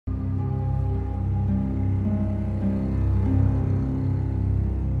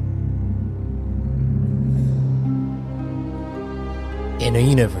In a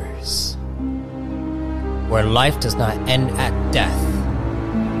universe where life does not end at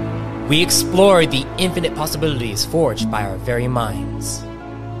death, we explore the infinite possibilities forged by our very minds.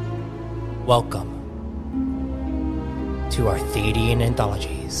 Welcome to Arthadian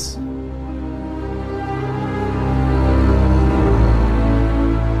Anthologies.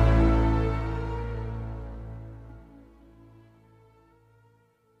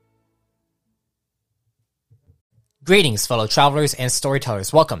 Greetings, fellow travelers and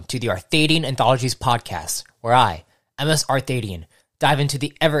storytellers. Welcome to the Arthadian Anthologies podcast, where I, MS Arthadian, dive into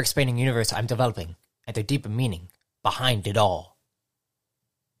the ever-expanding universe I'm developing and the deeper meaning behind it all.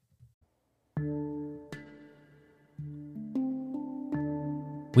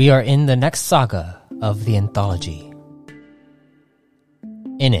 We are in the next saga of the anthology.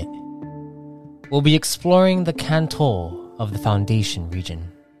 In it, we'll be exploring the Kantol of the Foundation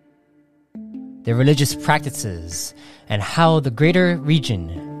region, their religious practices, and how the greater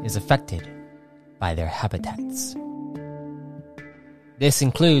region is affected by their habitats. This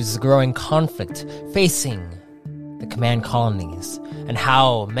includes the growing conflict facing the command colonies and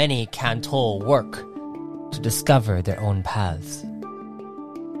how many Kantol work to discover their own paths.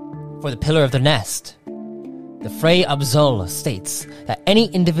 For the Pillar of the Nest, the Frey Absol states that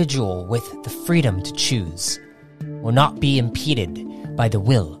any individual with the freedom to choose will not be impeded by the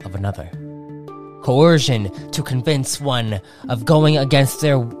will of another. Coercion to convince one of going against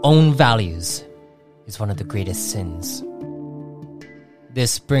their own values is one of the greatest sins.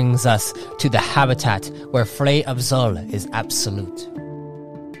 This brings us to the habitat where Frey Absol is absolute.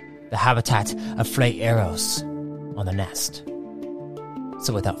 The habitat of Frey Eros on the Nest.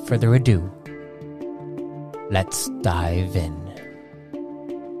 So without further ado, let's dive in.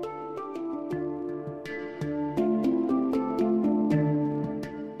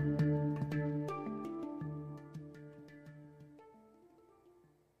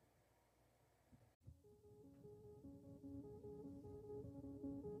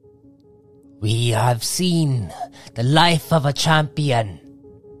 We have seen the life of a champion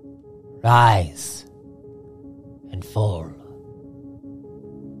rise and fall,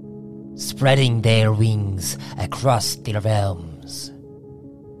 spreading their wings across the realms,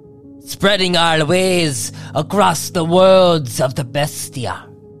 spreading our ways across the worlds of the Bestia.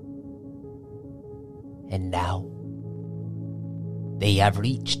 And now, they have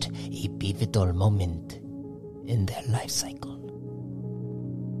reached a pivotal moment in their life cycle.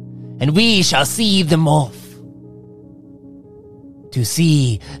 And we shall see them off to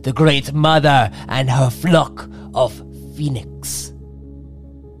see the Great Mother and her flock of phoenix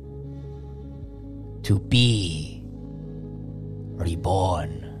to be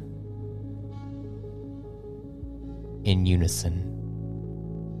reborn. In unison,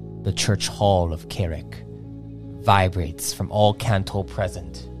 the church hall of Carrick vibrates from all Kantol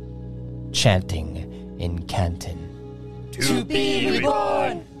present, chanting in Canton. To be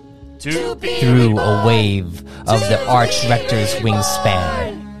reborn! To be through a wave of the Archrector's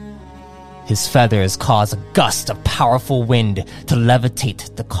wingspan. His feathers cause a gust of powerful wind to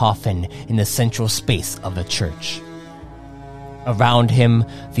levitate the coffin in the central space of the church. Around him,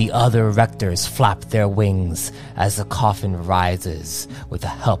 the other rectors flap their wings as the coffin rises with the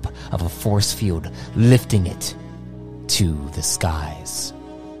help of a force field lifting it to the skies,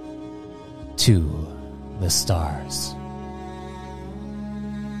 to the stars.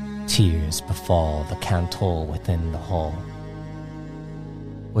 Tears befall the Kantol within the hall,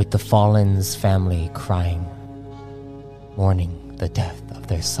 with the fallen's family crying, mourning the death of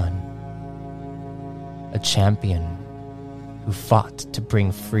their son. A champion who fought to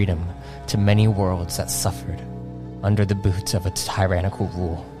bring freedom to many worlds that suffered under the boot of a tyrannical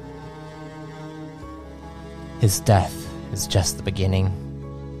rule. His death is just the beginning,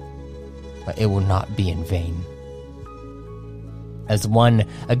 but it will not be in vain. As one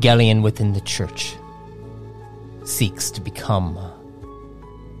Agelian within the church seeks to become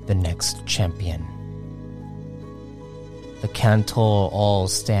the next champion, the Kantol all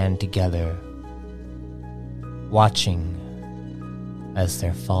stand together, watching as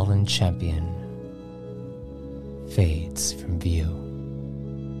their fallen champion fades from view.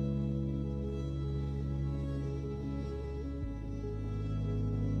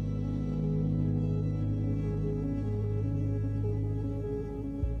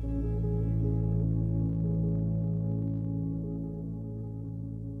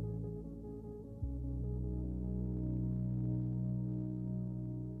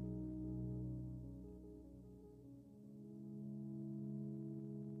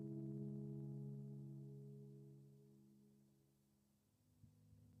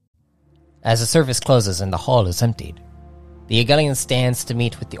 As the service closes and the hall is emptied, The Aghelion stands to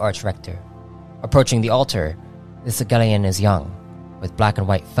meet with the Archrector. Approaching the altar, this Aghelion is young, with black and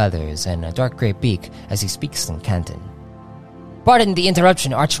white feathers and a dark grey beak as he speaks in Canton. Pardon the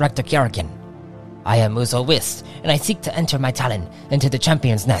interruption, Archrector Kerrigan. I am Muzo Whist, and I seek to enter my talon into the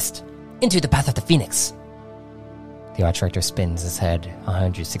Champion's Nest, into the Path of the Phoenix. The Archrector spins his head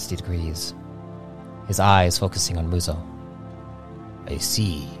 160 degrees, his eyes focusing on Muzo. I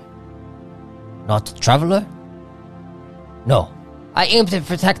see. Not Traveler? No, I aim to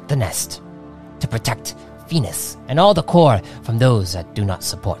protect the nest, to protect Venus and all the core from those that do not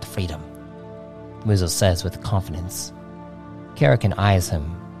support freedom, Muzo says with confidence. Kerrigan eyes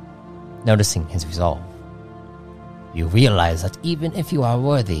him, noticing his resolve. You realize that even if you are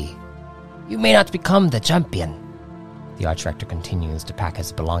worthy, you may not become the champion. The Archrector continues to pack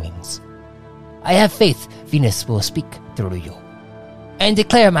his belongings. I have faith Venus will speak through you, and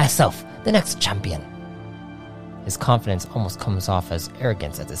declare myself the next champion. His confidence almost comes off as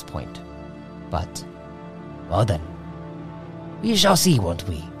arrogance at this point. But, well then, we shall see, won't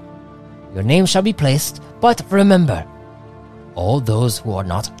we? Your name shall be placed, but remember, all those who are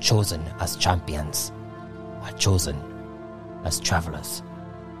not chosen as champions are chosen as travelers.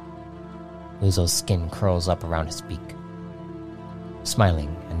 Muzo's skin curls up around his beak,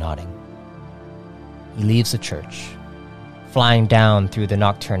 smiling and nodding. He leaves the church, flying down through the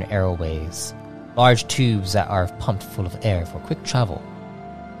nocturne aeroways, large tubes that are pumped full of air for quick travel.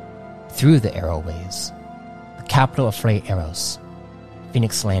 Through the aeroways, the capital of Frey Eros,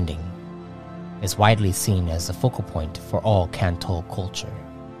 Phoenix Landing, is widely seen as the focal point for all Kantol culture.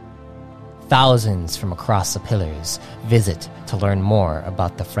 Thousands from across the pillars visit to learn more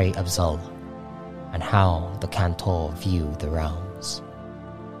about the Frey Absol and how the Kantol view the realms.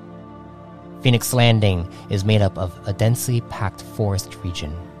 Phoenix Landing is made up of a densely packed forest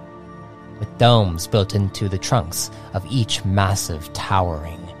region, with domes built into the trunks of each massive,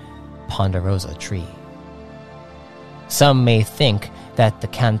 towering ponderosa tree. Some may think that the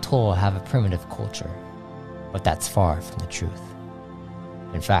Kantol have a primitive culture, but that's far from the truth.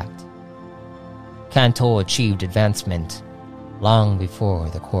 In fact, Kantol achieved advancement long before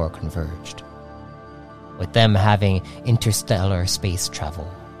the core converged, with them having interstellar space travel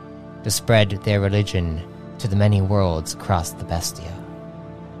to spread their religion to the many worlds across the Bestia.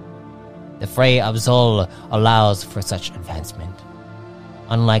 The Frey Absol allows for such advancement,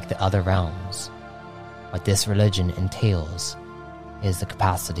 unlike the other realms. What this religion entails is the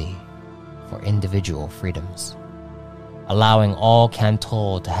capacity for individual freedoms, allowing all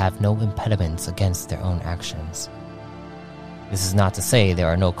Kantol to have no impediments against their own actions. This is not to say there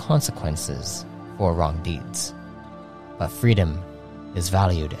are no consequences for wrong deeds, but freedom is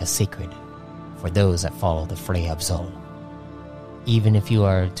valued as sacred for those that follow the Frey Absol. Even if you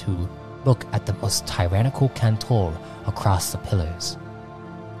are to look at the most tyrannical Kantol across the pillars,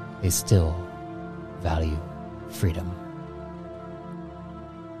 they still value freedom.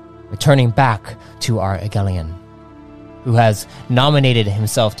 Returning back to our Aghelion, who has nominated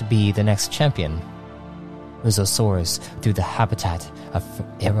himself to be the next champion, Muzo soars through the habitat of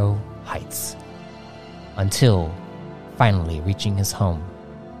Arrow Heights, until finally reaching his home,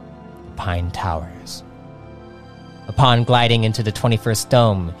 the Pine Towers. Upon gliding into the 21st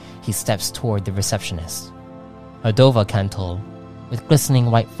dome, he steps toward the receptionist, a Dova Kantol with glistening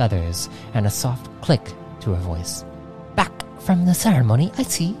white feathers and a soft click to her voice. Back from the ceremony, I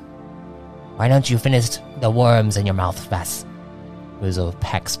see. Why don't you finish the worms in your mouth fast? Muzo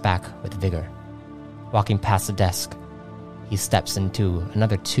pecks back with vigor. Walking past the desk, he steps into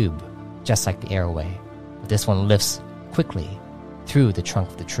another tube, just like the airway, but this one lifts quickly through the trunk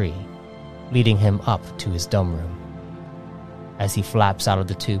of the tree, leading him up to his dome room. As he flaps out of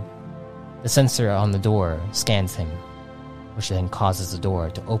the tube, the sensor on the door scans him, which then causes the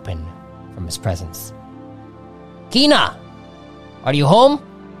door to open from his presence. Kina! Are you home?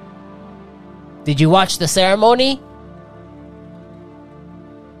 Did you watch the ceremony?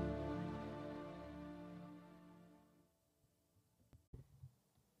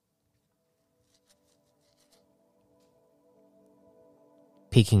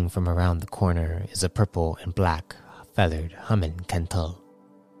 Peeking from around the corner is a purple and black feathered Hummin Kantol.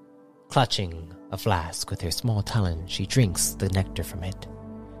 Clutching a flask with her small talon, she drinks the nectar from it,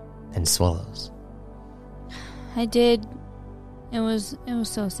 then swallows. I did. It was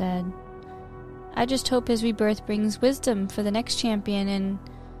so sad. I just hope his rebirth brings wisdom for the next champion and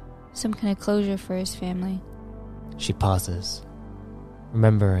some kind of closure for his family. She pauses,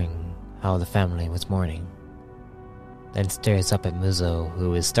 remembering how the family was mourning, then stares up at Muzo,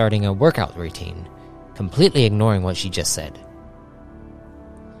 who is starting a workout routine, completely ignoring what she just said.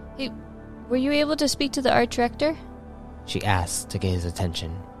 Hey, were you able to speak to the Archrector? she asks to get his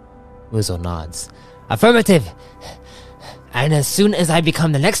attention. Muzo nods. Affirmative! And as soon as I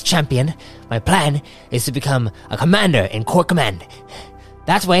become the next champion, my plan is to become a commander in Core Command.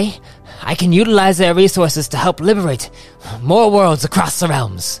 That way, I can utilize their resources to help liberate more worlds across the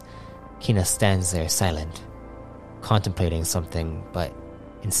realms. Kina stands there silent, contemplating something, but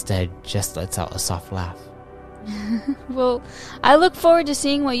instead just lets out a soft laugh. Well, I look forward to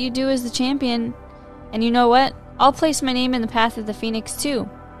seeing what you do as the champion. And you know what? I'll place my name in the path of the Phoenix too.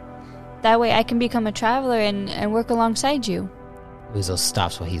 That way I can become a traveler and work alongside you. Muzo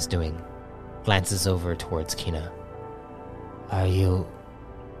stops what he's doing, glances over towards Kina. Are you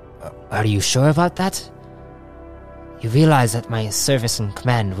sure about that? You realize that my service in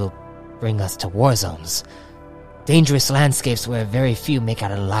command will bring us to war zones, dangerous landscapes where very few make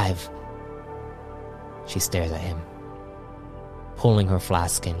out alive. She stares at him, pulling her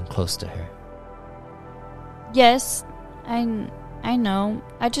flask in close to her. Yes, I know.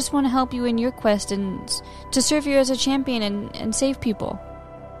 I just want to help you in your quest and to serve you as a champion and save people.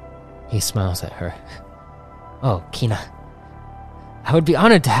 He smiles at her. Oh, Kina. I would be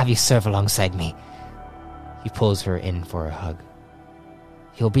honored to have you serve alongside me. He pulls her in for a hug.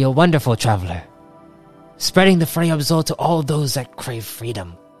 You'll be a wonderful traveler, spreading the Freyabzol to all those that crave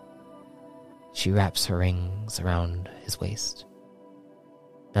freedom. She wraps her rings around his waist,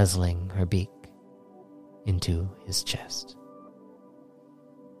 nuzzling her beak into his chest.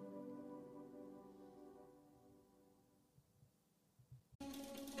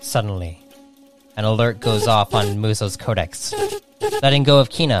 Suddenly, an alert goes off on Muzo's codex. Letting go of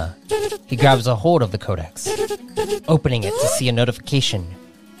Kina, he grabs a hold of the codex, opening it to see a notification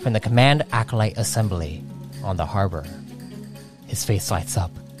from the Command Acolyte Assembly on the harbor. His face lights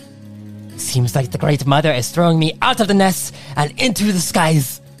up. Seems like the Great Mother is throwing me out of the nest and into the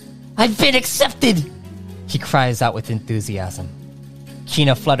skies. I've been accepted! He cries out with enthusiasm.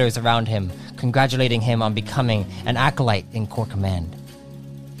 Kina flutters around him, congratulating him on becoming an acolyte in Core Command.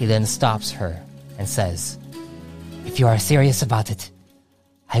 He then stops her and says, If you are serious about it,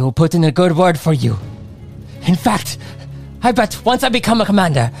 I will put in a good word for you. In fact, I bet once I become a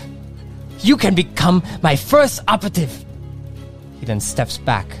commander, you can become my first operative. He then steps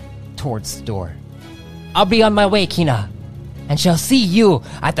back towards the door. I'll be on my way, Kina, and shall see you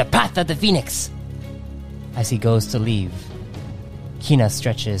at the Path of the Phoenix. As he goes to leave, Kina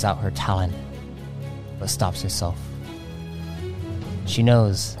stretches out her talon, but stops herself. She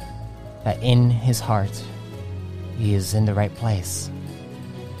knows that in his heart, he is in the right place,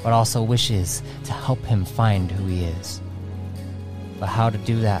 but also wishes to help him find who he is. But how to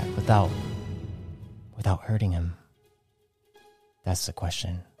do that without hurting him? That's the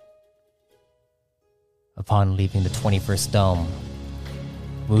question. Upon leaving the 21st Dome,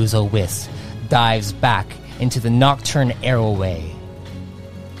 Muzo Whis dives back into the Nocturne Arrowway,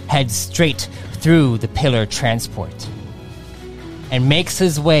 heads straight through the Pillar Transport, and makes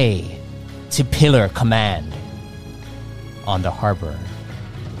his way to Pillar Command on the harbor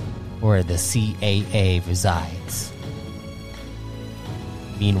where the CAA resides.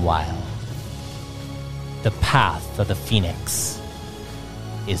 Meanwhile, the path of the Phoenix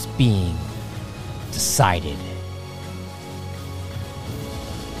is being decided.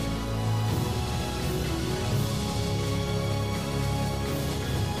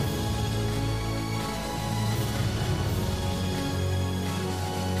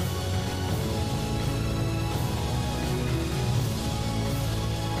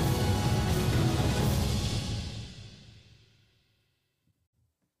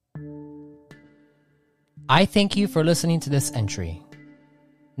 I thank you for listening to this entry.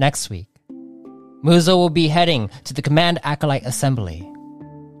 Next week, Muzo will be heading to the Command Acolyte Assembly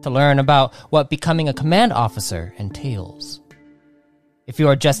to learn about what becoming a command officer entails. If you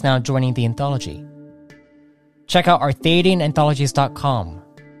are just now joining the anthology, check out arthadiananthologies.com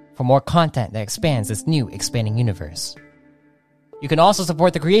for more content that expands this new expanding universe. You can also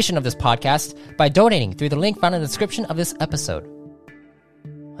support the creation of this podcast by donating through the link found in the description of this episode.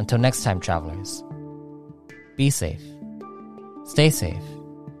 Until next time, travelers, be safe, stay safe,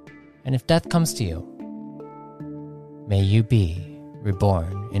 and if death comes to you, may you be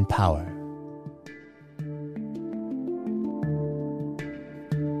reborn in power.